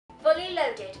fully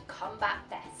loaded combat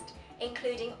vest,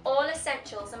 including all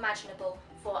essentials imaginable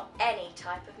for any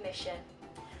type of mission.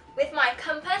 With my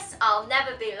compass, I'll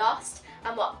never be lost,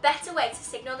 and what better way to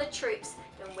signal the troops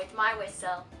than with my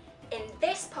whistle. In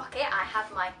this pocket I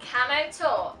have my camo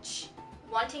torch.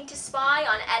 Wanting to spy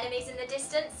on enemies in the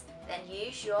distance? Then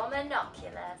use your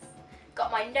monoculars.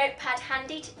 Got my notepad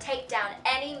handy to take down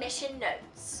any mission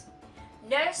notes.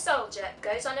 No soldier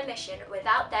goes on a mission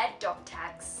without their dog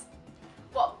tags.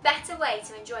 What better way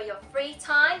to enjoy your free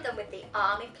time than with the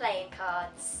army playing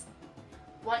cards?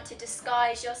 Want to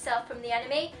disguise yourself from the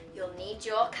enemy? You'll need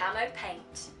your camo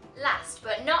paint. Last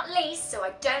but not least, so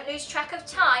I don't lose track of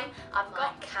time, I've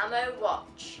got camo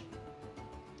watch.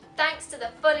 Thanks to the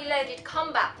fully loaded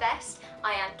combat vest,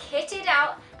 I am kitted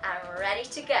out and ready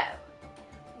to go.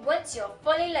 Once you're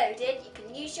fully loaded, you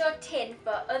can use your tin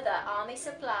for other army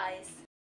supplies.